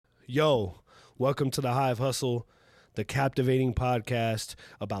Yo, welcome to the Hive Hustle, the captivating podcast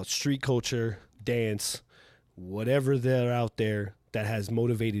about street culture, dance, whatever they're out there that has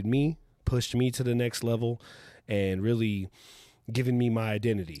motivated me, pushed me to the next level, and really given me my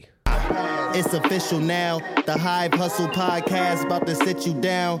identity. It's official now, the Hive Hustle podcast about to sit you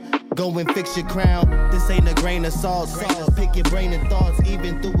down. Go and fix your crown. This ain't a grain of salt. Just pick your brain and thoughts,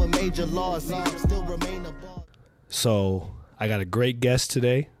 even through a major loss. Still remain a boss. So I got a great guest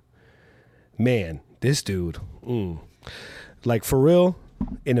today. Man, this dude, like for real,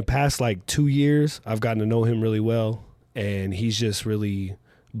 in the past like 2 years, I've gotten to know him really well, and he's just really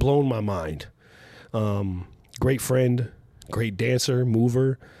blown my mind. Great friend, great dancer,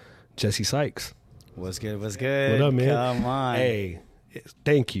 mover, Jesse Sykes. What's good? What's good? What up, man? Come on. Hey,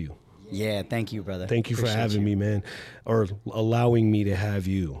 thank you. Yeah, thank you, brother. Thank you for Appreciate having you. me, man, or allowing me to have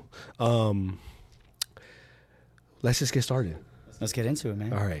you. Let's just get started. Let's get into it,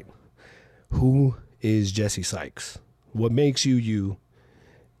 man. All right. Who is Jesse Sykes? What makes you you?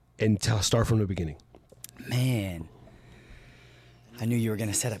 And start from the beginning. Man, I knew you were going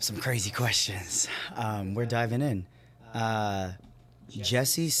to set up some crazy questions. We're diving in.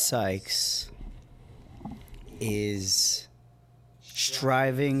 Jesse Sykes is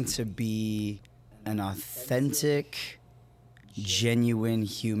striving to be an authentic, genuine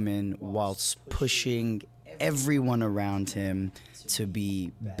human whilst pushing everyone around him to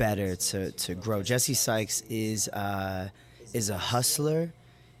be better, to grow. Jesse Sykes is a hustler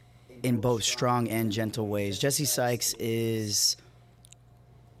in both strong and gentle ways. Jesse Sykes is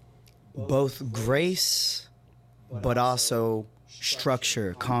both grace, but also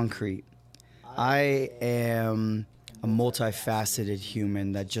structure, concrete. I am a multifaceted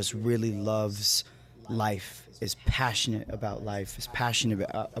human that just really loves life, is passionate about life, is passionate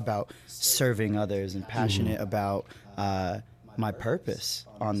about serving others, and passionate about my purpose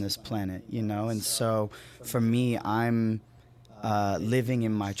on this planet, you know? And so for me, I'm living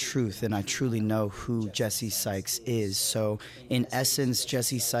in my truth, and I truly know who Jesse Sykes is. So in essence,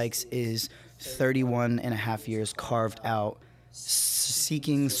 Jesse Sykes is 31 and a half years carved out,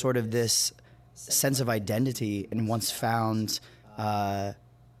 seeking sort of this sense of identity, and once found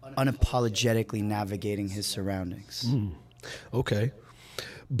unapologetically navigating his surroundings. Okay.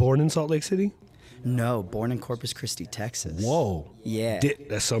 Born in Salt Lake City? No, born in Corpus Christi, Texas. Whoa. Yeah.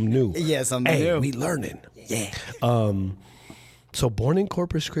 That's something new. Yeah, something Hey, new. we learning. Yeah. So born in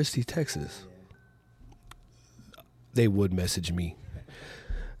Corpus Christi, Texas. They would message me.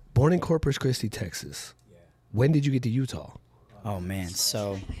 Born in Corpus Christi, Texas. When did you get to Utah? Oh, man.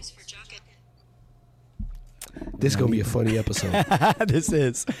 So This is going to be a funny episode. this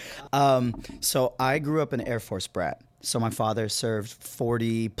is. So I grew up an Air Force brat. So my father served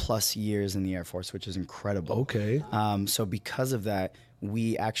 40 plus years in the Air Force, which is incredible. Okay. So because of that,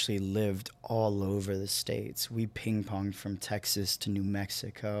 we actually lived all over the states. We ping-ponged from Texas to New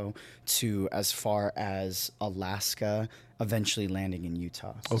Mexico to as far as Alaska, eventually landing in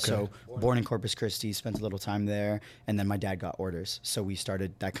Utah. Okay. So born in Corpus Christi, spent a little time there, and then my dad got orders. So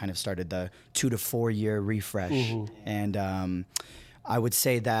that kind of started the 2 to 4 year refresh. Mm-hmm. And I would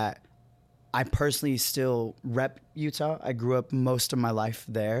say that I personally still rep Utah. I grew up most of my life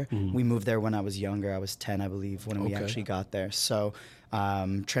there. Mm-hmm. We moved there when I was younger. I was 10, I believe, when we actually got there. So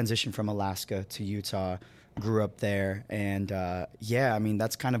transitioned from Alaska to Utah, grew up there. And I mean,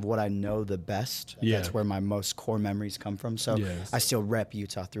 that's kind of what I know the best. Yeah. That's where my most core memories come from. So Yes. I still rep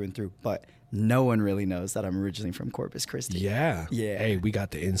Utah through and through. But no one really knows that I'm originally from Corpus Christi. Yeah. Yeah. Hey, we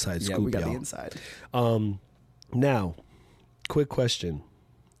got the inside scoop, Yeah, we got y'all. the inside. Now, quick question.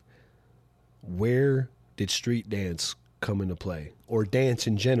 Where did street dance come into play? Or dance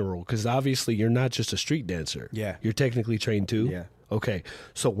in general? Because obviously you're not just a street dancer. Yeah. You're technically trained too? Yeah. Okay.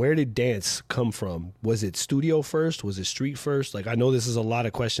 So where did dance come from? Was it studio first? Was it street first? Like, I know this is a lot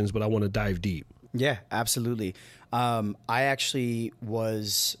of questions, but I want to dive deep. Yeah, absolutely. I actually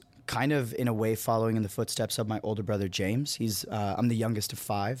was kind of in a way following in the footsteps of my older brother James. I'm the youngest of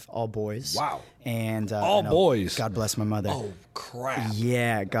 5, all boys. Wow. And All boys. God bless my mother. Oh, crap.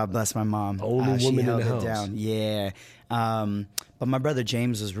 Yeah, God bless my mom. Only She woman in held the it house. down. Yeah. But my brother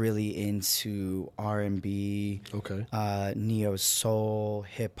James was really into R&B, Okay. neo soul,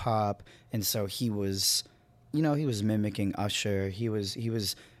 hip hop, and so he was mimicking Usher. He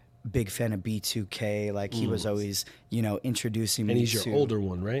was big fan of B2K. Like he was always, introducing me. And he's your to, older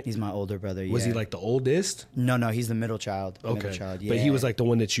one, right? He's my older brother. Was he yeah. like the oldest? No, he's the middle child. Okay. Middle child, But he yeah. was like the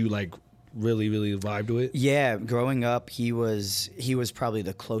one that you like really, really vibed with? Yeah, growing up, he was probably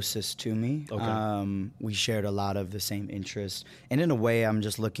the closest to me. Okay. We shared a lot of the same interests, and in a way, I'm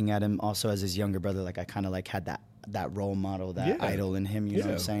just looking at him also as his younger brother. Like I kind of like had that that role model, that idol in him. You know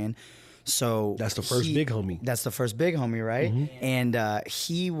what I'm saying? So that's the first big homie. That's the first big homie, right? And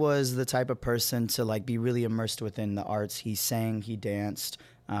he was the type of person to like be really immersed within the arts. He sang, he danced,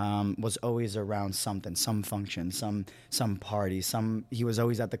 was always around something, some function, some party, he was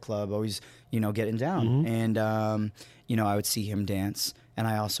always at the club, always, getting down. And, I would see him dance. And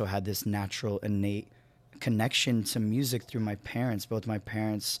I also had this natural, innate connection to music through my parents. Both my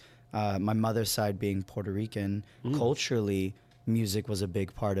parents, my mother's side being Puerto Rican, culturally, music was a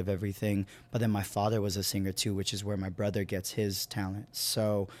big part of everything. But then my father was a singer too, which is where my brother gets his talent.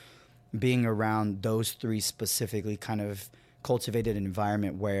 So being around those three specifically kind of cultivated an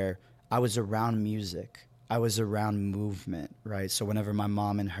environment where I was around music. I was around movement, right? So whenever my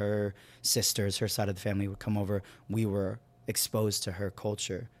mom and her sisters, her side of the family would come over, we were exposed to her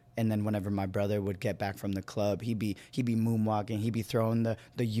culture. And then whenever my brother would get back from the club, he'd be moonwalking, he'd be throwing the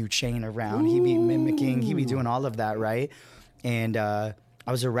U chain around, he'd be mimicking, he'd be doing all of that, right? And I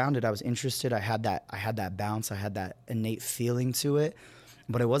was around it. I was interested. I had that bounce. I had that innate feeling to it.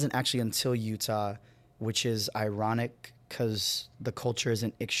 But it wasn't actually until Utah, which is ironic because the culture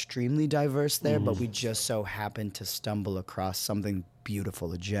isn't extremely diverse there, but we just so happened to stumble across something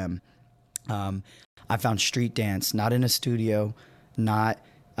beautiful, a gem. I found street dance, not in a studio, not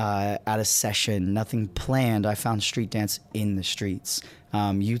at a session, nothing planned. I found street dance in the streets.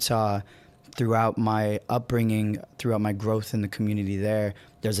 Utah, throughout my upbringing, throughout my growth in the community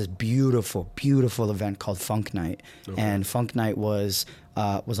there's this beautiful, beautiful event called Funk Night. Okay. And Funk Night was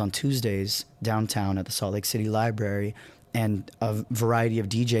on Tuesdays downtown at the Salt Lake City Library, and a variety of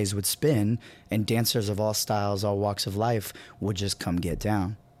DJs would spin, and dancers of all styles, all walks of life would just come get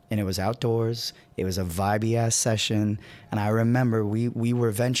down. And it was outdoors. It was a vibey-ass session. And I remember we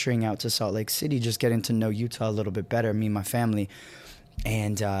were venturing out to Salt Lake City, just getting to know Utah a little bit better, me and my family.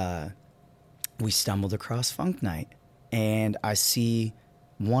 And we stumbled across Funk Night. And I see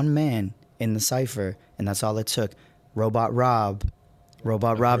one man in the cypher, and that's all it took. Robot Rob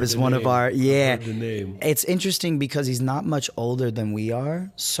is one of our, the name. It's interesting because he's not much older than we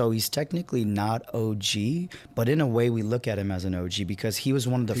are, so he's technically not OG, but in a way we look at him as an OG because he was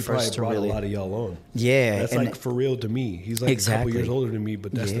one of the first to really. He brought a lot of y'all on. Yeah. That's like for real to me. He's like a couple years older than me,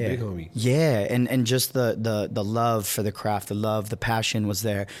 but that's the big homie. Yeah, and just the love for the craft, the passion was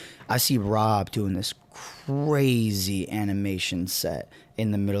there. I see Rob doing this crazy animation set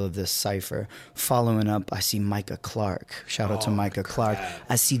in the middle of this cypher. Following up, I see Micah Clark. Shout out to Micah Clark.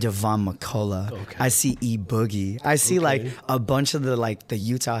 I see Devon McCullough. Okay. I see E Boogie. I see like a bunch of the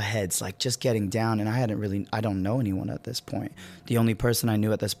Utah heads like just getting down, and I don't know anyone at this point. The only person I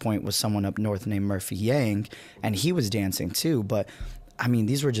knew at this point was someone up north named Murphy Yang, and he was dancing too, but I mean,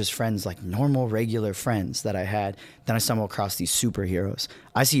 these were just friends, like normal, regular friends that I had. Then I stumble across these superheroes.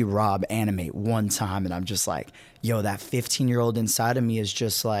 I see Rob animate one time, and I'm just like, yo, that 15-year-old inside of me is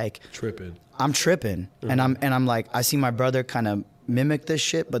just like tripping. I'm tripping, and I'm like, I see my brother kind of mimic this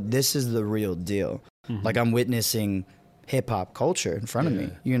shit, but this is the real deal. Like I'm witnessing hip hop culture in front of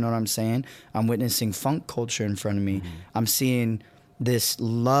me. You know what I'm saying? I'm witnessing funk culture in front of me. I'm seeing this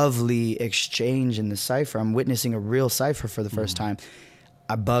lovely exchange in the cypher. I'm witnessing a real cypher for the first time.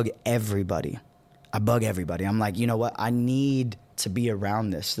 I bug everybody. I'm like, you know what? I need to be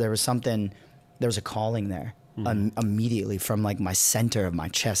around this. There was a calling there immediately from like my center of my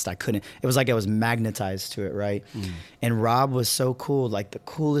chest. It was like I was magnetized to it, right? And Rob was so cool, like the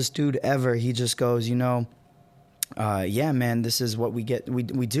coolest dude ever. He just goes, yeah, man, this is what we get.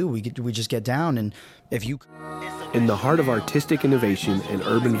 We just get down. And if you... In the heart of artistic innovation and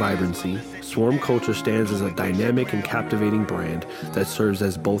urban vibrancy, Swarm Culture stands as a dynamic and captivating brand that serves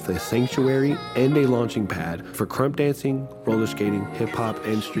as both a sanctuary and a launching pad for crump dancing, roller skating, hip-hop,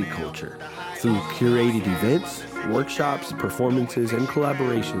 and street culture. Through curated events, workshops, performances, and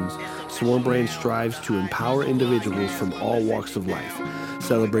collaborations, Swarm Brand strives to empower individuals from all walks of life,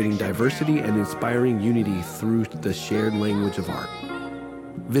 celebrating diversity and inspiring unity through the shared language of art.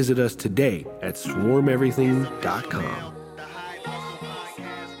 Visit us today at swarmeverything.com.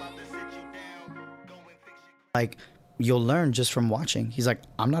 Like, you'll learn just from watching. He's like,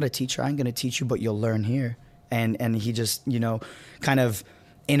 I'm not a teacher. I ain't going to teach you, but you'll learn here. And he just, kind of,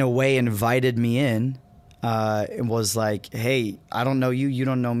 in a way, invited me in. It was like, hey, I don't know you, you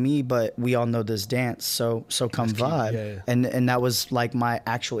don't know me, but we all know this dance, so come vibe. Yeah. And that was like my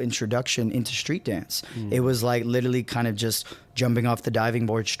actual introduction into street dance. It was like literally kind of just jumping off the diving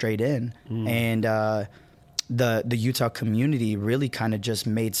board straight in. And the Utah community really kind of just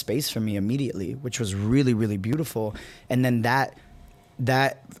made space for me immediately, which was really, really beautiful. And then that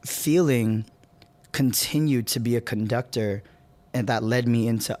feeling continued to be a conductor and that led me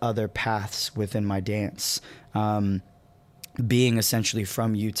into other paths within my dance. Being essentially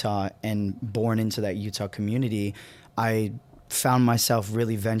from Utah and born into that Utah community, I found myself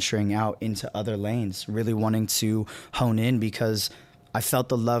really venturing out into other lanes, really wanting to hone in because I felt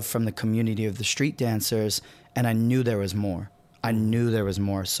the love from the community of the street dancers, and I knew there was more.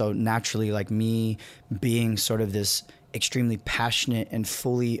 So naturally, like me being sort of this extremely passionate and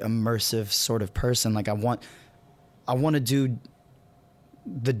fully immersive sort of person, like I want to do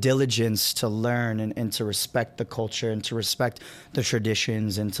the diligence to learn and to respect the culture and to respect the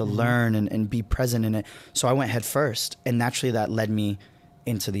traditions and to learn and be present in it. So I went head first, and naturally that led me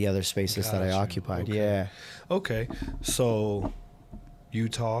into the other spaces that I occupied. Okay. Yeah. Okay. So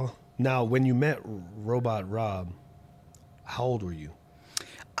Utah. Now, when you met Robot Rob, how old were you?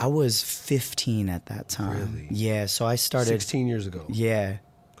 I was 15 at that time. Really? Yeah. So I started 16 years ago. Yeah.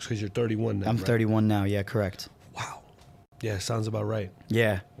 Because you're 31 now. I'm right? 31 now. Yeah, correct. Wow. Yeah, sounds about right.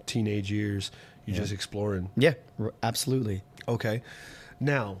 Yeah. Teenage years, you're just exploring. Yeah, absolutely. Okay.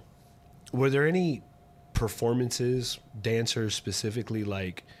 Now, were there any performances, dancers specifically,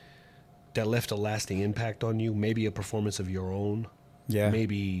 like that left a lasting impact on you? Maybe a performance of your own? Yeah.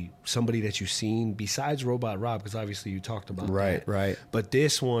 Maybe somebody that you've seen besides Robot Rob, because obviously you talked about that. Right. But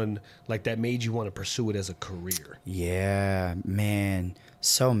this one, like that made you want to pursue it as a career. Yeah, man.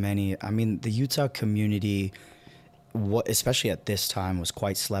 So many. I mean, the Utah community, especially at this time, was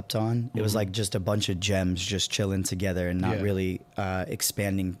quite slept on. It was like just a bunch of gems just chilling together and not really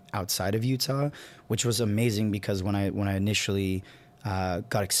expanding outside of Utah, which was amazing because when I initially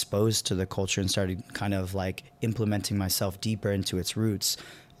got exposed to the culture and started kind of like implementing myself deeper into its roots,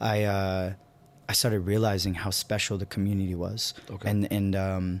 I started realizing how special the community was. Okay.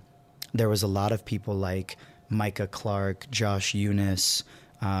 And there was a lot of people like Micah Clark, Josh Eunice,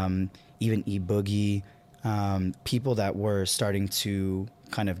 even E Boogie, people that were starting to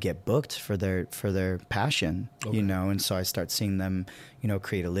kind of get booked for their passion, you know, and so I start seeing them, you know,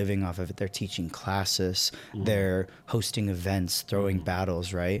 create a living off of it. They're teaching classes, they're hosting events, throwing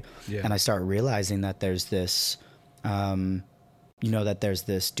battles, right? Yeah. And I start realizing that there's this, there's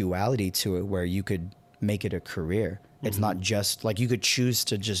this duality to it where you could make it a career. It's not just like you could choose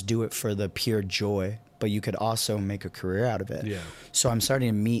to just do it for the pure joy, but you could also make a career out of it. Yeah. So I'm starting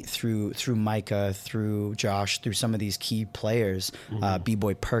to meet through Micah, through Josh, through some of these key players,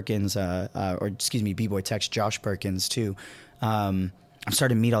 B-Boy Perkins, B-Boy Tex, Josh Perkins too. I'm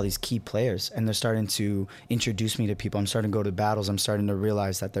starting to meet all these key players, and they're starting to introduce me to people. I'm starting to go to battles. I'm starting to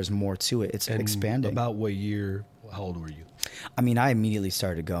realize that there's more to it. It's expanding. About what year, how old were you? I mean, I immediately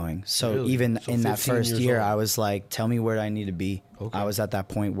started going. So really? Even So in that 15 first years year, old. I was like, tell me where I need to be. Okay. I was at that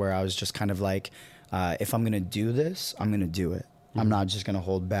point where I was just kind of like, if I'm going to do this, I'm going to do it. I'm not just going to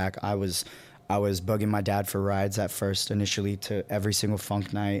hold back. I was bugging my dad for rides at first, initially to every single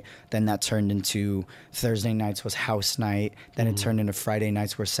funk night. Then that turned into Thursday nights was house night. Then it turned into Friday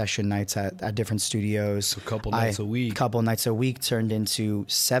nights were session nights at different studios. So a couple nights a week. Couple nights a week turned into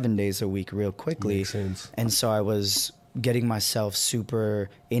 7 days a week real quickly. Makes sense. And so I was getting myself super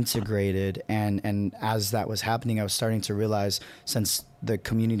integrated, and as that was happening, I was starting to realize, since the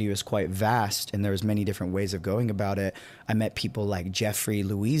community was quite vast and there was many different ways of going about it, I met people like Jeffrey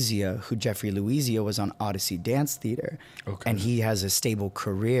Louisia, was on Odyssey Dance Theater. Okay. And he has a stable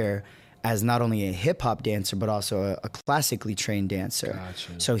career as not only a hip-hop dancer but also a classically trained dancer.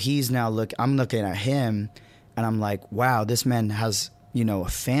 Gotcha. So he's now I'm looking at him and I'm like, wow, this man has, you know, a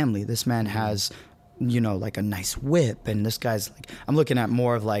family. This man has, you know, like a nice whip, and this guy's like, I'm looking at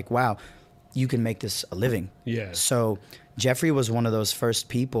more of like, wow, you can make this a living. Yeah. So Jeffrey was one of those first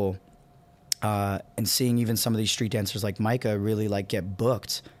people, and seeing even some of these street dancers like Micah really like get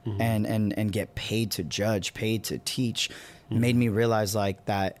booked and get paid to judge, paid to teach, made me realize like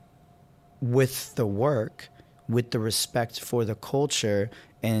that with the work, with the respect for the culture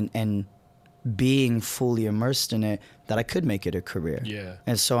and being fully immersed in it, that I could make it a career. Yeah.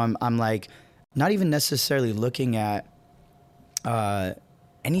 And so I'm like, not even necessarily looking at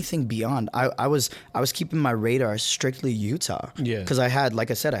anything beyond. I was keeping my radar strictly Utah. Yeah. Because I had,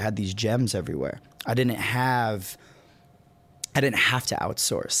 like I said, I had these gems everywhere. I didn't have to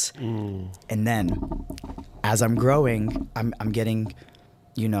outsource. And then as I'm growing, I'm getting,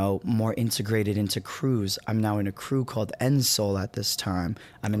 you know, more integrated into crews. I'm now in a crew called Ensoul at this time.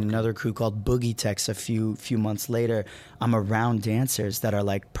 I'm in another crew called Boogie Tex a few months later. I'm around dancers that are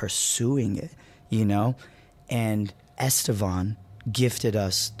like pursuing it, you know? And Estevan gifted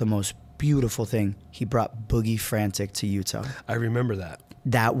us the most beautiful thing. He brought Boogie Frantic to Utah. I remember that.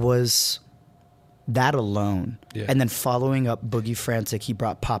 That was That alone. Yeah. And then following up Boogie Frantic, he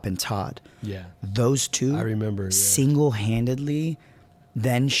brought Pop and Todd. Yeah. Those two, I remember, yeah. single-handedly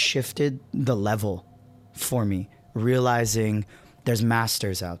then shifted the level for me, realizing there's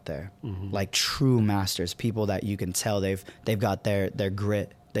masters out there, like true masters, people that you can tell they've got their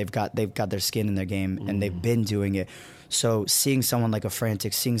grit, they've got their skin in their game, and they've been doing it. So seeing someone like a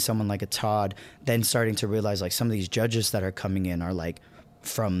Frantic, seeing someone like a Todd, then starting to realize like some of these judges that are coming in are like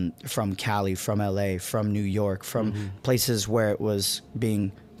from Cali, from LA, from New York, from places where it was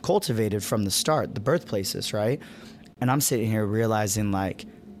being cultivated from the start, the birthplaces, right? And I'm sitting here realizing like,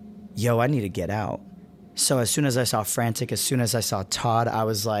 yo, I need to get out. So as soon as I saw Frantic, as soon as I saw Todd, I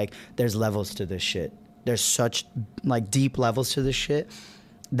was like, there's levels to this shit. There's such like deep levels to this shit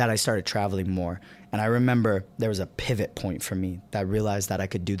that I started traveling more. And I remember there was a pivot point for me that I realized that I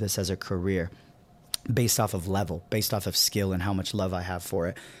could do this as a career based off of level, based off of skill and how much love I have for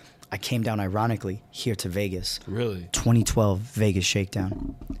it. I came down ironically here to Vegas. Really? 2012 Vegas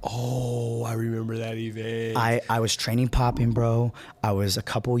Shakedown. Oh, I remember that event. I was training popping, bro. I was a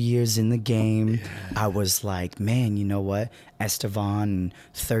couple years in the game. Yeah. I was like, man, you know what? Estevan and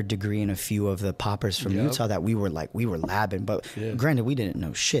Third Degree and a few of the poppers from Utah that we were labbing. But granted, we didn't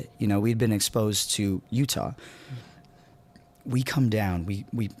know shit. You know, we'd been exposed to Utah. We come down,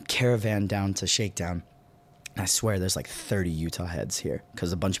 we caravan down to Shakedown. I swear there's like 30 Utah heads here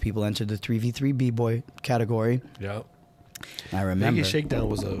because a bunch of people entered the 3v3 B-boy category. Yeah. I remember. Vegas Shakedown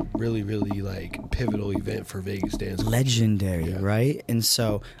was a really, really like pivotal event for Vegas dance. Legendary, right? And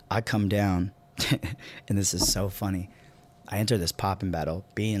so I come down, and this is so funny. I enter this popping battle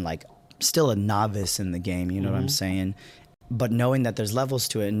being like still a novice in the game, you know what I'm saying? But knowing that there's levels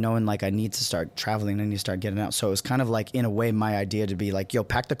to it and knowing like I need to start traveling, I need to start getting out. So it was kind of like, in a way, my idea to be like, yo,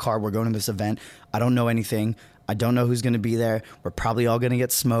 pack the car. We're going to this event. I don't know anything. I don't know who's going to be there. We're probably all going to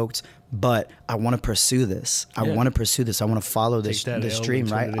get smoked. But I want to pursue this. I want to pursue this. I want to follow this dream,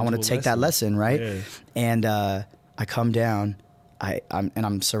 right? I want to take that lesson, right? Yeah. And I come down.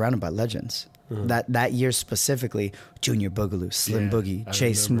 I'm surrounded by legends. That year specifically, Junior Boogaloo, Slim Boogie,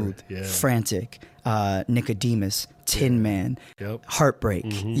 Jay Smooth, Frantic, Nicodemus, Tin Man, Heartbreak.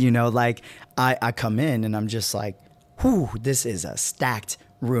 You know, like I come in and I'm just like, whew, this is a stacked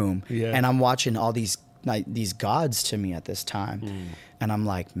room. Yeah. And I'm watching all these gods to me at this time. And I'm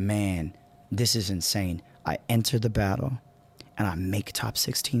like, man, this is insane. I enter the battle and I make top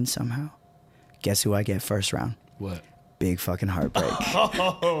 16 somehow. Guess who I get first round? What? Big fucking Heartbreak.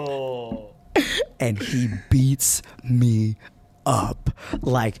 And he beats me up,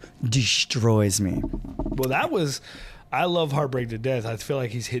 like destroys me. Well, I love Heartbreak to death. I feel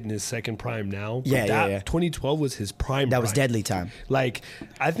like he's hitting his second prime now. Yeah. 2012 was his prime. That was deadly time. Like,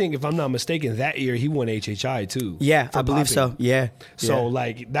 I think if I'm not mistaken, that year he won HHI too. Yeah, I believe so. Yeah. So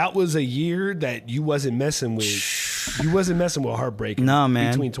like that was a year that you wasn't messing with. You wasn't messing with Heartbreak. No,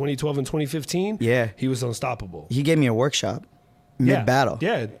 man. Between 2012 and 2015, he was unstoppable. He gave me a workshop mid-battle.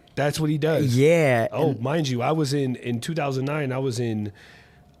 Yeah, that's what he does. Yeah. Oh, mind you, I was in 2009. I was in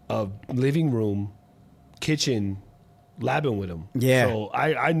a living room, kitchen, labbing with him. Yeah. So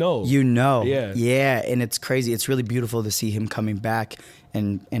I know. You know. Yeah. Yeah. And it's crazy. It's really beautiful to see him coming back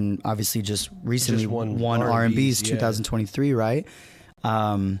and obviously just recently won R&B's 2023, right?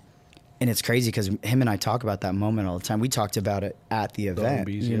 And it's crazy because him and I talk about that moment all the time. We talked about it at the event.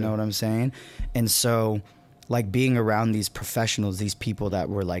 You know what I'm saying? And so like being around these professionals, these people that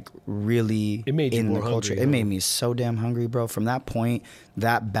were like really in the culture, it made me so damn hungry, bro. From that point,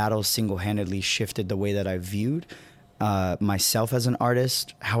 that battle single-handedly shifted the way that I viewed myself as an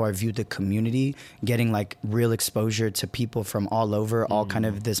artist, how I viewed the community, getting like real exposure to people from all over, all kind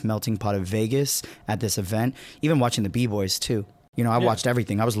of this melting pot of Vegas at this event, even watching the B-boys too. You know, I watched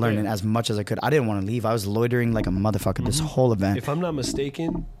everything. I was learning as much as I could. I didn't want to leave. I was loitering like a motherfucker this whole event. If I'm not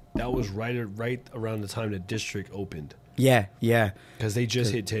mistaken, that was right around the time the district opened. Yeah. Because they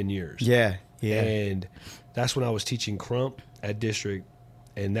just hit 10 years. Yeah. And that's when I was teaching Crump at district,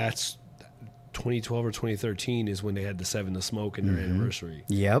 and that's 2012 or 2013 is when they had the 7 to Smoke in their anniversary.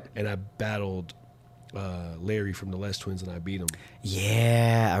 Yep. And I battled Larry from the Les Twins, and I beat him.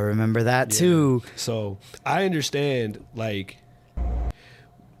 Yeah, I remember that too. So I understand, like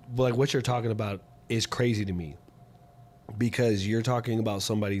what you're talking about is crazy to me, because you're talking about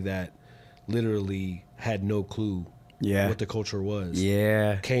somebody that literally had no clue what the culture was.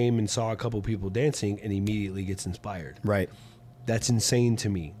 Yeah. Came and saw a couple people dancing and immediately gets inspired. Right. That's insane to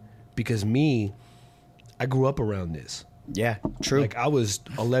me, because I grew up around this. Yeah, true. Like I was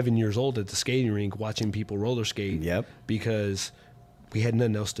 11 years old at the skating rink watching people roller skate. Yep. Because we had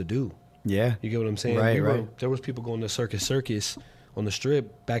nothing else to do. Yeah. You get what I'm saying? Right. There was people going to Circus on the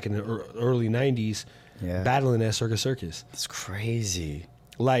Strip back in the early 90s, battling at Circus Circus. It's crazy.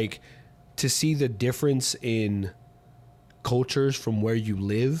 Like, to see the difference in cultures from where you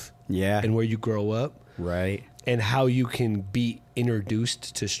live and where you grow up. Right. And how you can be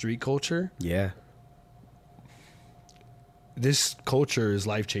introduced to street culture. Yeah. This culture is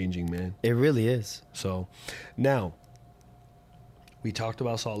life-changing, man. It really is. So, now, we talked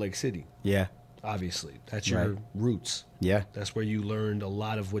about Salt Lake City. Yeah. Obviously. That's your roots. Yeah. That's where you learned a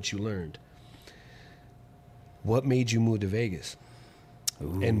lot of what you learned. What made you move to Vegas?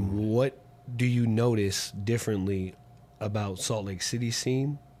 Ooh. And what do you notice differently about Salt Lake City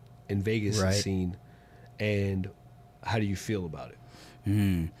scene and Vegas scene? And how do you feel about it?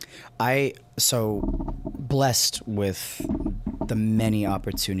 So blessed with the many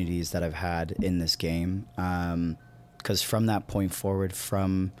opportunities that I've had in this game. Because from that point forward,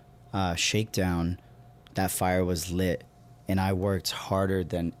 from Shakedown, that fire was lit. And I worked harder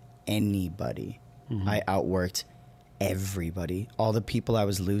than anybody. Mm-hmm. I outworked everybody. All the people I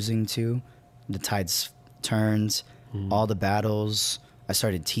was losing to, the tides turned, all the battles. I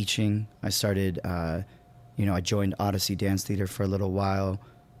started teaching. I started... I joined Odyssey Dance Theater for a little while.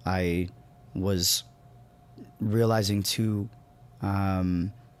 I was realizing, too,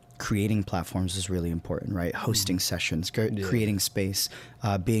 creating platforms is really important, right? Hosting sessions, creating space,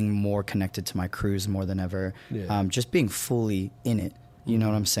 being more connected to my crews more than ever, just being fully in it. You know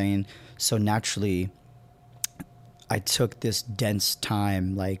what I'm saying? So naturally, I took this dense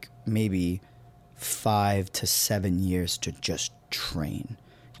time, like maybe 5 to 7 years to just train.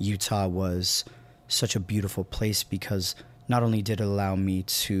 Utah was... such a beautiful place because not only did it allow me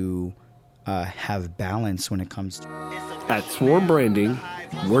to have balance when it comes to... At Swarm Branding,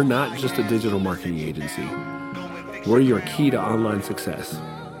 we're not just a digital marketing agency. We're your key to online success.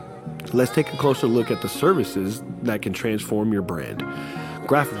 Let's take a closer look at the services that can transform your brand.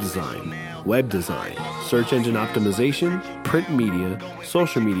 Graphic design, web design, search engine optimization, print media,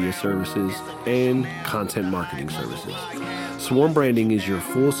 social media services, and content marketing services. Swarm Branding is your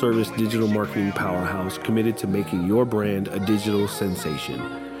full-service digital marketing powerhouse committed to making your brand a digital sensation.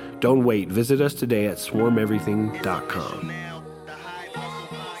 Don't wait. Visit us today at swarmeverything.com.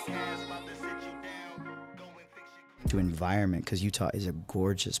 To environment, because Utah is a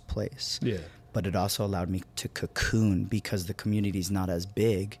gorgeous place. Yeah. But it also allowed me to cocoon because the community's not as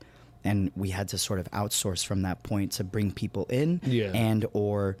big. And we had to sort of outsource from that point to bring people in and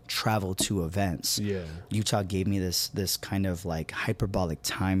or travel to events. Yeah. Utah gave me this kind of like hyperbolic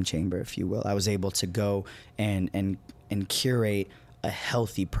time chamber, if you will. I was able to go and curate a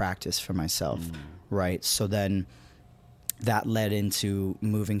healthy practice for myself, right? So then that led into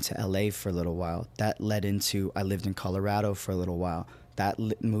moving to LA for a little while. That led into I lived in Colorado for a little while. That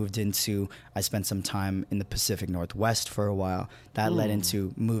moved into, I spent some time in the Pacific Northwest for a while. That led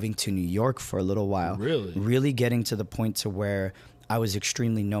into moving to New York for a little while. Really? Really getting to the point to where I was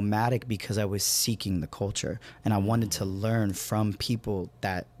extremely nomadic because I was seeking the culture. And I wanted to learn from people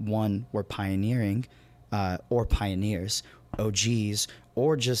that, one, were pioneering or pioneers, OGs,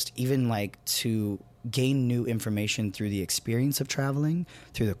 or just even like to gain new information through the experience of traveling,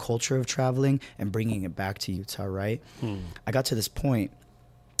 through the culture of traveling, and bringing it back to Utah, right? I got to this point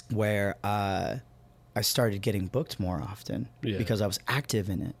where I started getting booked more often because I was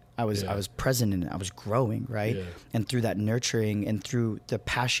active in it. I was present in it. I was growing, right? Yeah. And through that nurturing and through the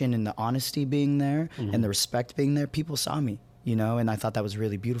passion and the honesty being there and the respect being there, people saw me, and I thought that was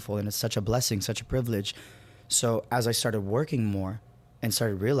really beautiful. And it's such a blessing, such a privilege. So as I started working more and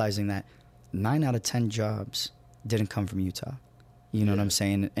started realizing that 9 out of 10 jobs didn't come from Utah. You know what I'm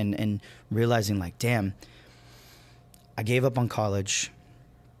saying? And realizing like, damn, I gave up on college,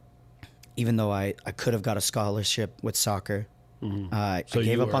 even though I could have got a scholarship with soccer. I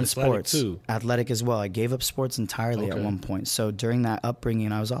gave up on sports. Athletic as well. I gave up sports entirely at one point. So during that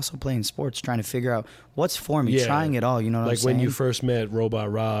upbringing, I was also playing sports, trying to figure out what's for me, trying it all. You know what I'm saying? Like when you first met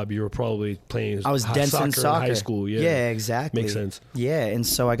Robot Rob, you were probably playing I was dancing soccer in high school. Yeah, exactly. Makes sense. Yeah, and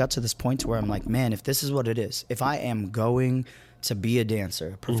so I got to this point to where I'm like, man, if this is what it is, if I am going to be a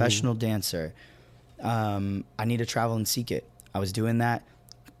dancer, a professional dancer, I need to travel and seek it. I was doing that.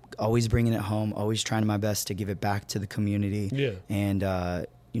 Always bringing it home, always trying my best to give it back to the community and,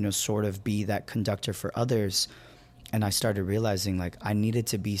 sort of be that conductor for others. And I started realizing, like, I needed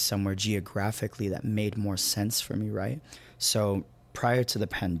to be somewhere geographically that made more sense for me, right? So prior to the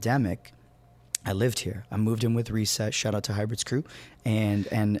pandemic, I lived here. I moved in with Reset. Shout out to Hybrid's crew.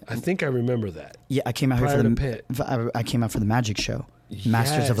 And I think I remember that. Yeah, I came out here I came out for the magic show.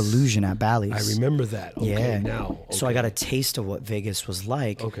 Masters of Yes. Illusion at Bally's. I remember that. Okay, Yeah. now. So I okay. got a taste of what Vegas was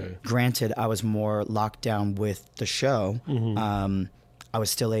like. Okay. Granted, I was more locked down with the show. Mm-hmm. I was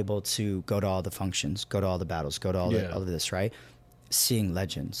still able to go to all the functions, go to all the battles, go to all of this, right? Seeing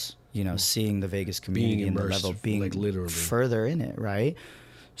legends, seeing the Vegas community and the immersed, level, being like, literally. further in it, right?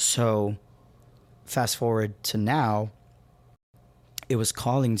 So fast forward to now, it was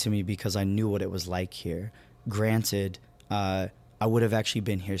calling to me because I knew what it was like here. Granted, I would have actually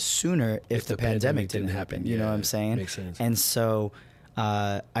been here sooner if the pandemic didn't happen. You know what I'm saying? Makes sense. And so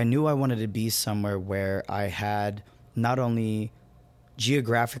I knew I wanted to be somewhere where I had not only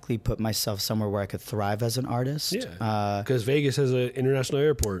geographically put myself somewhere where I could thrive as an artist. Yeah. Because Vegas has an international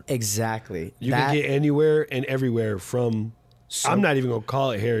airport. Exactly. You can get anywhere and everywhere from. I'm not even gonna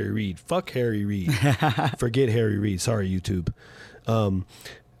call it Harry Reid. Fuck Harry Reid. Forget Harry Reid. Sorry, YouTube.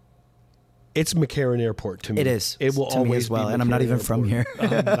 It's McCarran Airport to me. It is. It will to always me as well, be and I'm not McCarran even from here.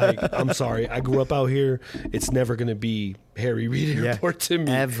 Airport. I'm sorry. I grew up out here. It's never gonna be Harry Reid Airport to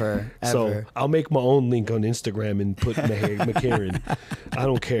me. Ever. So I'll make my own link on Instagram and put McCarran. I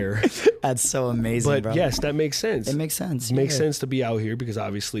don't care. That's so amazing, But bro. yes, that makes sense. It makes sense. It makes sense to be out here because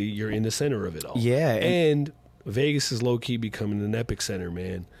obviously you're in the center of it all. Yeah. And Vegas is low key becoming an epic center,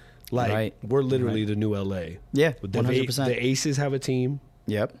 man. Like Right. we're literally the new LA. Yeah, The 100%. The Aces have a team,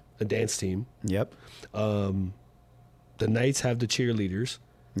 Yep. a dance team. Yep. The Knights have the cheerleaders.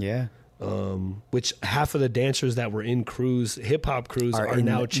 Yeah. Which half of the dancers that were in crews, hip hop crews, are in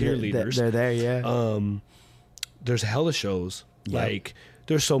now the- cheerleaders. They're there, yeah. There's hella shows. Yep. Like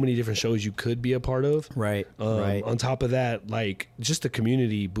there's so many different shows you could be a part of. Right. Right. On top of that, like just the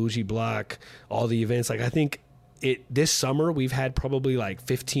community, Bougie Block, all the events. Like I think this summer we've had probably like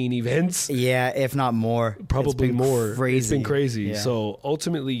 15 events. Yeah, if not more. Probably It's been more. Crazy. It's been crazy. Yeah. So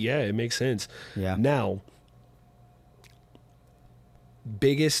ultimately, yeah, it makes sense. Yeah. Now,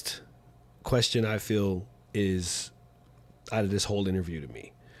 biggest question I feel is out of this whole interview to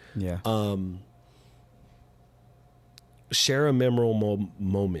me. Yeah. Share a memorable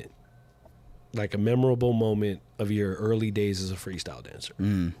moment, like a memorable moment of your early days as a freestyle dancer,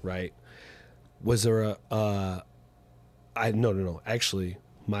 right? Was there no. Actually,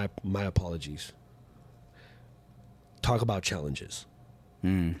 my apologies. Talk about challenges.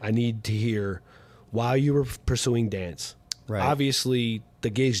 I need to hear while you were pursuing dance. Right. Obviously, the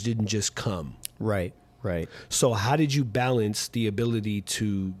gigs didn't just come. Right. Right. So how did you balance the ability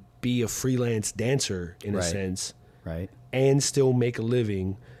to be a freelance dancer in a Right. sense Right. and still make a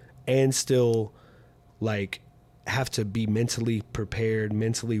living and still like have to be mentally prepared,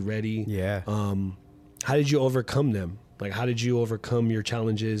 mentally ready? Yeah. How did you overcome them? Like how did you overcome your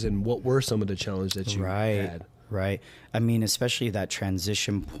challenges and what were some of the challenges that you had? Right. I mean, especially that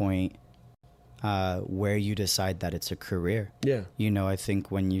transition point where you decide that it's a career. Yeah. I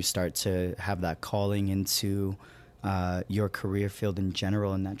think when you start to have that calling into your career field in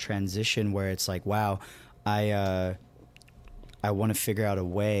general and that transition where it's like, wow, I want to figure out a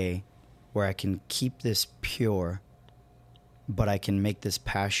way where I can keep this pure, but I can make this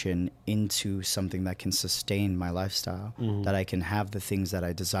passion into something that can sustain my lifestyle, that I can have the things that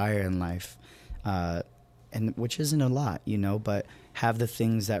I desire in life, and which isn't a lot, but have the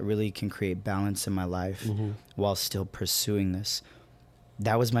things that really can create balance in my life while still pursuing this.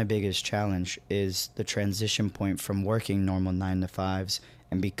 That was my biggest challenge, is the transition point from working normal 9-to-5s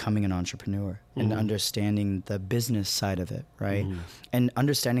and becoming an entrepreneur and understanding the business side of it, right? And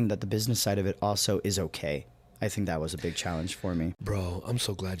understanding that the business side of it also is okay. I think that was a big challenge for me. Bro, I'm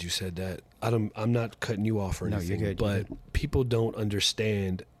so glad you said that. I'm not cutting you off or No, anything, you're good, but you're good. people don't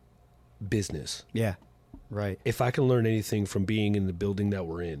understand business. Yeah, right. If I can learn anything from being in the building that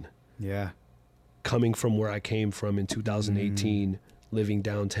we're in, Yeah, coming from where I came from in 2018, living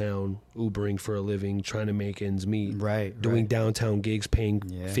downtown, Ubering for a living, trying to make ends meet, right. doing downtown gigs, paying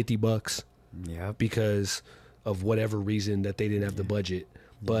Yeah. $50 Yeah, because of whatever reason that they didn't have the budget.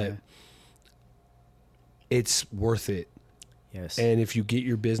 But Yeah. it's worth it. yes. And if you get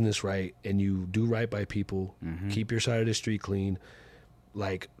your business right and you do right by people, Mm-hmm. keep your side of the street clean,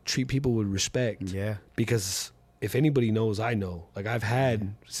 like treat people with respect. Yeah. Because if anybody knows, I know. Like I've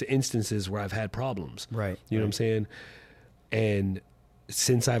had instances where I've had problems. Right. You know what I'm saying? And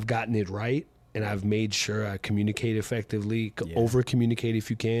since I've gotten it right and I've made sure I communicate effectively, Yeah. over communicate if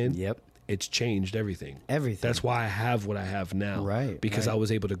you can, Yep. it's changed everything. Everything. That's why I have what I have now. Right, Because right. I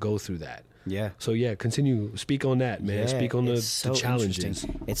was able to go through that. Yeah. So yeah, continue. Speak on that, man. Yeah, Speak on the it's so challenges.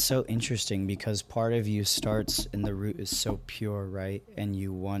 interesting. It's so interesting because part of you starts and the root is so pure, right? And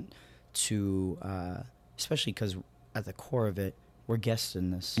you want to, especially because at the core of it, we're guests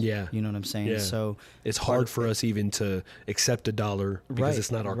in this. Yeah. You know what I'm saying? Yeah. So it's hard for us even to accept a dollar because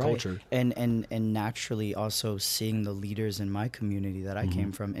it's not our culture. And naturally also seeing the leaders in my community that I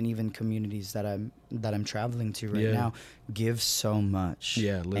came from, and even communities that I'm traveling to right now, give so much.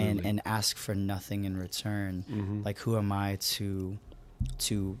 Yeah, literally. And ask for nothing in return. Like, who am I to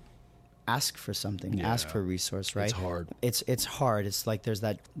ask for something, ask for a resource, right? It's hard. It's hard. It's like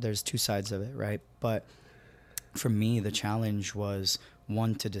there's two sides of it, right? But for me, the challenge was,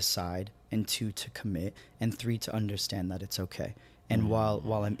 1, to decide, and 2, to commit, and 3, to understand that it's okay. And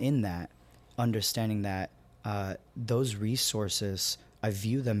while I'm in that, understanding that those resources, I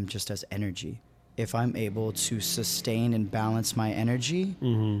view them just as energy. If I'm able to sustain and balance my energy,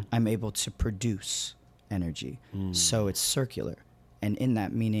 I'm able to produce energy. So it's circular. And in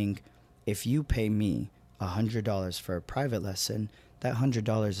that, meaning, if you pay me $100 for a private lesson, that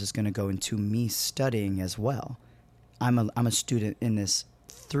 $100 is going to go into me studying as well. I'm a student in this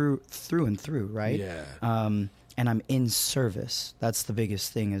through and through, right? Yeah. And I'm in service. That's the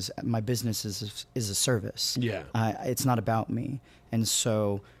biggest thing. Is my business is a service. Yeah. It's not about me. And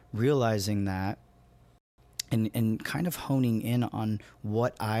so realizing that, and kind of honing in on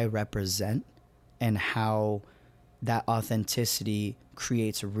what I represent and how that authenticity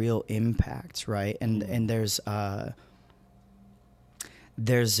creates real impact, right? And there's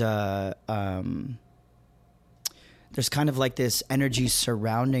kind of like this energy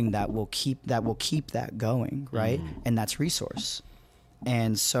surrounding that will keep that going, right? And that's resource.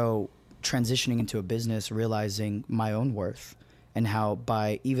 And so transitioning into a business, realizing my own worth, and how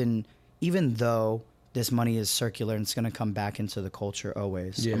by even though this money is circular and it's going to come back into the culture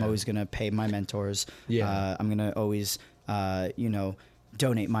always. I'm always going to pay my mentors. I'm going to always,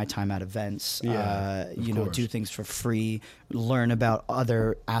 donate my time at events, do things for free, learn about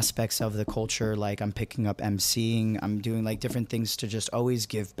other aspects of the culture. Like, I'm picking up emceeing, I'm doing like different things to just always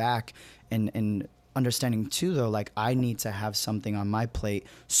give back, and understanding too, though, like, I need to have something on my plate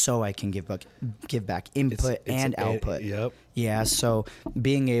so I can give back input and output. Yeah. So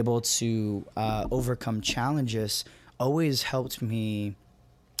being able to overcome challenges always helped me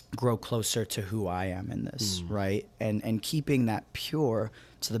grow closer to who I am in this, right? And keeping that pure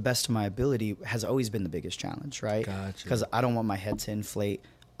to the best of my ability has always been the biggest challenge, right? Gotcha. Because I don't want my head to inflate.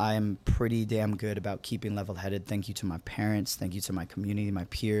 I am pretty damn good about keeping level-headed. Thank you to my parents. Thank you to my community, my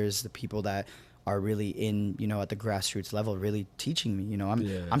peers, the people that are really in, at the grassroots level, really teaching me.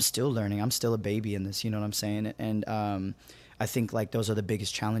 I'm still learning. I'm still a baby in this, you know what I'm saying? And I think, like, those are the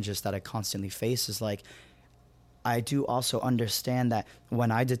biggest challenges that I constantly face, is like, I do also understand that when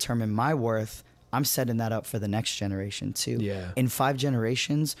I determine my worth, I'm setting that up for the next generation too. Yeah. In 5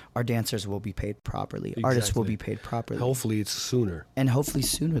 generations, our dancers will be paid properly. Exactly. Artists will be paid properly. Hopefully it's sooner. And hopefully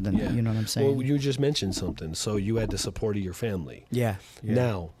sooner than that, you know what I'm saying? Well, you just mentioned something. So you had the support of your family. Yeah.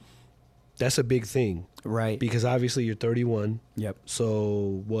 Now, that's a big thing. Right. Because obviously you're 31. Yep.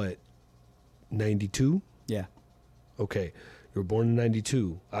 So what, 92? Yeah. Okay. You were born in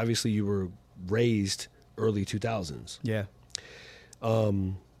 92. Obviously you were raised early 2000s. Yeah.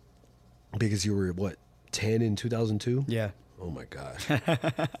 Because you were, 10 in 2002? Yeah. Oh my gosh.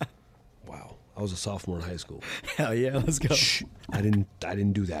 Wow. I was a sophomore in high school. Hell yeah, let's go. Shh, I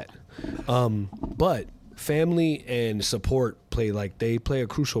didn't do that. But family and support play a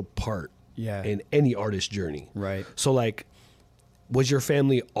crucial part in any artist journey. Right. So, like, was your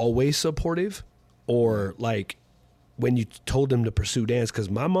family always supportive? Or, like, when you told them to pursue dance? Because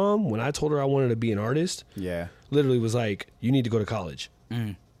my mom, when I told her I wanted to be an artist, literally was like, you need to go to college.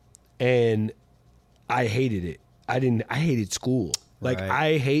 And I hated it. I hated school. Like, Right.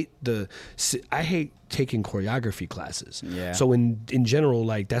 I hate taking choreography classes. Yeah. So in general,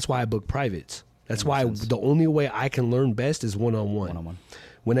 like, that's why I book privates. That's why the only way I can learn best is one-on-one. One-on-one.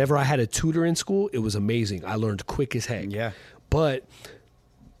 Whenever I had a tutor in school, it was amazing. I learned quick as heck. Yeah. But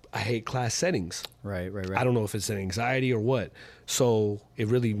I hate class settings. Right. I don't know if it's an anxiety or what. So it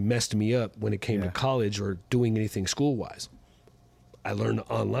really messed me up when it came to college or doing anything school-wise. I learned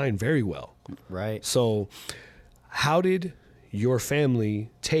online very well. Right. So how did your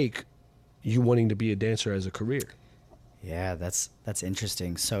family take you wanting to be a dancer as a career? Yeah, that's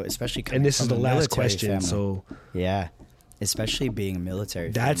interesting. So especially coming And this from is the a last military question. family. So yeah, especially being a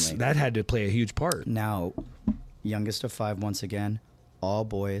military family. that had to play a huge part. Now, youngest of 5, once again, all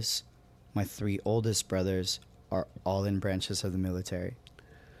boys. My 3 oldest brothers are all in branches of the military.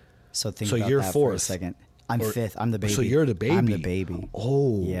 So think about you're that fourth. for a second. I'm 5th. I'm the baby. So you're the baby. I'm the baby.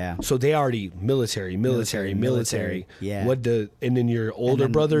 Oh, yeah. So they already military. Military. Yeah. And then your older And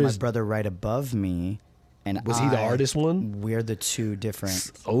then brother my is brother right above me And Was he the artist one? We're the two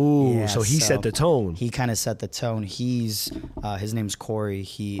different. Oh, Yeah, so he set the tone. He kind of set the tone. His name's Corey.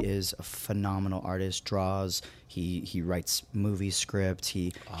 He is a phenomenal artist. Draws. He writes movie scripts.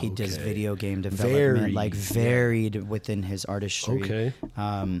 He does video game development. Varied within his artistry. Okay.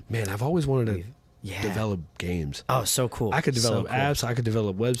 Man, I've always wanted to develop games. Oh, so cool. I could develop apps. I could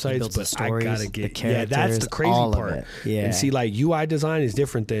develop websites, but stories, I gotta get the characters, that's the crazy all part. of it. Yeah. And see, like UI design is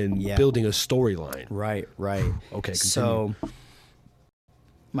different than building a storyline. Right. Okay. Continue. So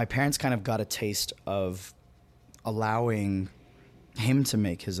my parents kind of got a taste of allowing him to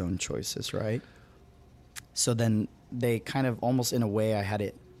make his own choices, right? So then they kind of almost in a way I had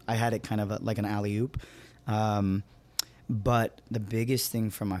it kind of like an alley-oop. But the biggest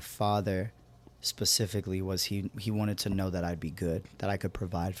thing for my father specifically was he wanted to know that I'd be good, that I could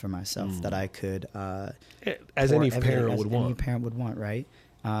provide for myself, that I could as any parent would want. Any parent would want, right?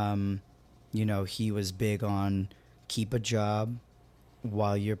 You know, he was big on keep a job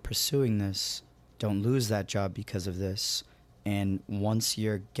while you're pursuing this. Don't lose that job because of this. And once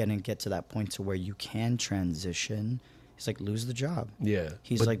you're gonna get to that point to where you can transition, he's like, lose the job. Yeah.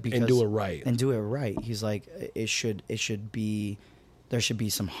 He's like, because and do it right. And do it right. He's like, it should be. There should be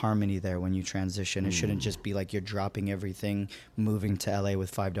some harmony there when you transition. It shouldn't just be like you're dropping everything, moving to LA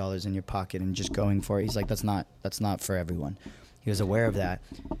with $5 in your pocket and just going for it. He's like, that's not for everyone. He was aware of that.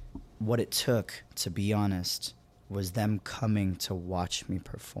 What it took, to be honest, was them coming to watch me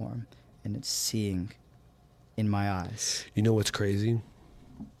perform and it's seeing in my eyes. You know what's crazy?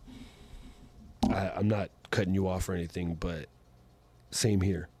 I'm not cutting you off or anything, but same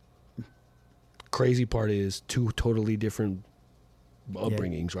here. Crazy part is two totally different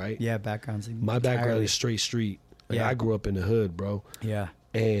upbringings, right? Yeah, backgrounds. My background is straight street. Like, I grew up in the hood, bro. Yeah.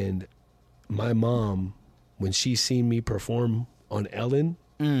 And my mom, when she seen me perform on Ellen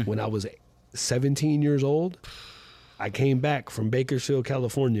when I was 17 years old, I came back from Bakersfield,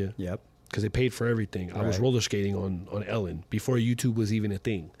 California. Yep. Because they paid for everything. I was roller skating on Ellen before YouTube was even a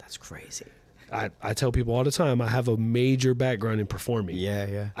thing. That's crazy. I tell people all the time I have a major background in performing.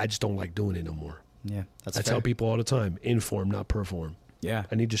 Yeah. I just don't like doing it no more. Yeah, that's I fair. tell people all the time, inform, not perform. Yeah.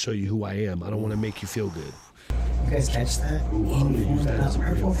 I need to show you who I am. I don't want to make you feel good. You guys catch that? Use that as a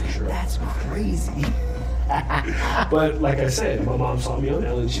metaphor for sure. That's crazy. But like I said, my mom saw me on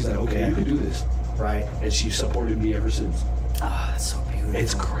Ellen. She's like, okay, you can do this. Right. And she supported me ever since. Oh, that's so beautiful.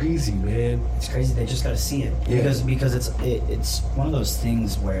 It's crazy, man. It's crazy. They just got to see it. Yeah. Because it's one of those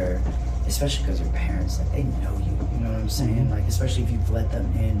things where, especially because your parents, like, they know you. You know what I'm saying? Like, especially if you've let them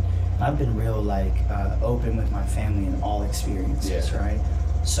in. I've been real, like, open with my family in all experiences, right?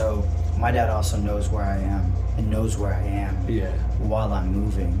 So my dad also knows where I am and knows where I am while I'm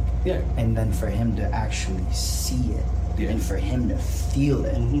moving. Yeah. And then for him to actually see it and for him to feel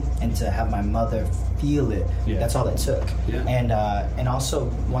it and to have my mother feel it, that's all it took. Yeah. And also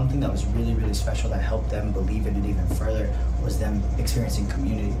one thing that was really, really special that helped them believe in it even further was them experiencing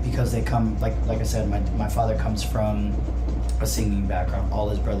community, because they come, like I said, my father comes from a singing background. All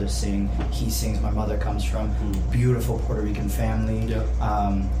his brothers sing. He sings. My mother comes from beautiful Puerto Rican family. Yeah.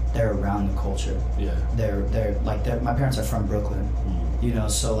 They're around the culture. Yeah. They're my parents are from Brooklyn. You know,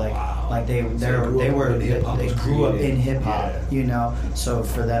 so like they grew up in hip hop. Yeah. You know, so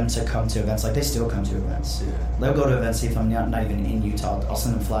for them to come to events, like they still come to events. Yeah. They'll go to events if I'm not even in Utah. I'll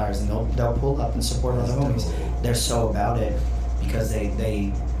send them flyers and they'll pull up and support other homies. They're so about it because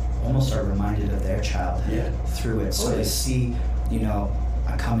they almost are reminded of their childhood through it. So they see, you know,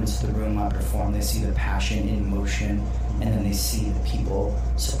 I come into the room, I perform, they see the passion in motion, and then they see the people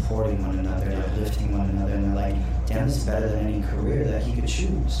supporting one another, uplifting one another, and they're like, damn, this is better than any career that he could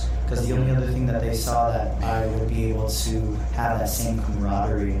choose. Because the only other thing that they saw that I would be able to have that same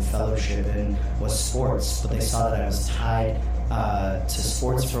camaraderie and fellowship in was sports, but they saw that I was tied to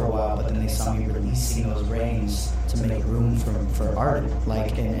sports for a while, but then they saw me releasing those reins to make room for art,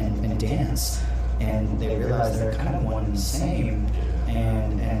 like and dance, and they realized they're kind of one and the same,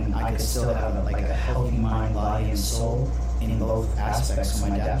 and I could still have like a healthy mind, body, and soul in both aspects. So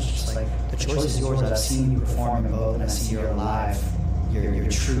my dad was just like, the choice is yours. I've seen you perform in both, and I see you're alive. You're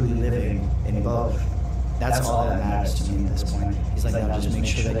truly living in both. That's all that matters to me at this point. He's like, now just make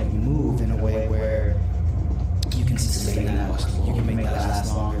sure that you move in a way where you can sustain that, you can make that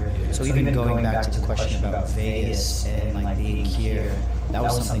last longer. So even going back to the question about Vegas and like being here, that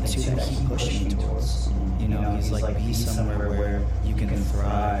was something too that he pushed me towards. You know, he's like, be somewhere where you can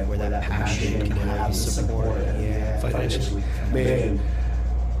thrive, where that passion can have support. Yeah, financially. Man,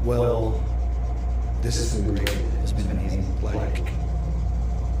 well, this has been great. It's been amazing. Like,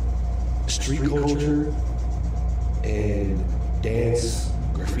 street culture and dance,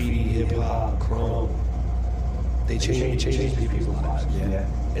 graffiti, hip hop, crump, they change people's lives. Yeah.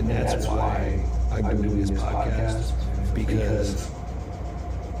 And that's why I'm doing this podcast, because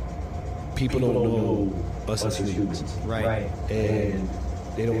people don't know us as humans. Right. And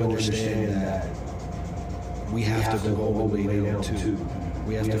they don't understand that we have to go home and lay down too.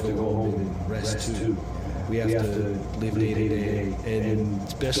 We have to go home and rest too. We have to live day to day. And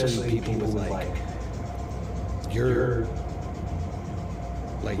especially people with like, you're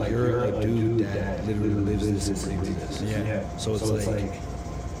a dude that literally lives this and breathes this. Yeah. So it's like,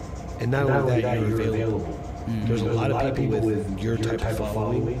 and not only that, you're available. There's a lot of people with your type of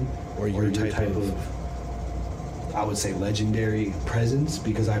following or your type of, I would say, legendary presence,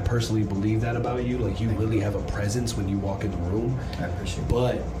 because I personally believe that about you. Like, you really have a presence when you walk in the room. I appreciate it.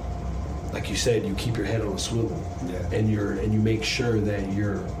 But like you said, you keep your head on a swivel. Yeah. And you make sure that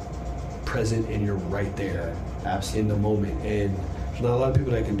you're present and you're right there. Absolutely. In the moment. And there's not a lot of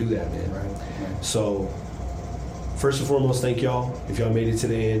people that can do that, man. Right. So first and foremost, thank y'all. If y'all made it to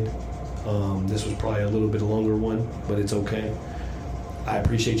the end, this was probably a little bit longer one, but it's okay. I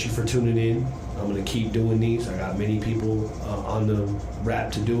appreciate you for tuning in. I'm gonna keep doing these. I got many people on the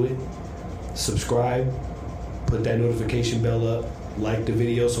rap to do it. Subscribe, put that notification bell up, like the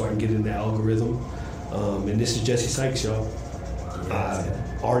video so I can get in the algorithm. And this is Jesse Sykes, y'all.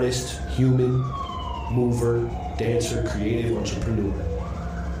 Artist, human, mover, dancer, creative, entrepreneur.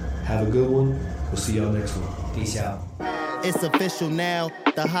 Have a good one. We'll see y'all next one. Peace out. It's official now.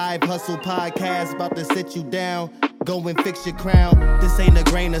 The Hive Hustle podcast about to sit you down. Go and fix your crown. This ain't a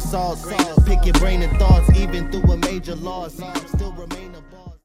grain of salt. Pick your brain and thoughts, even through a major loss. Still remain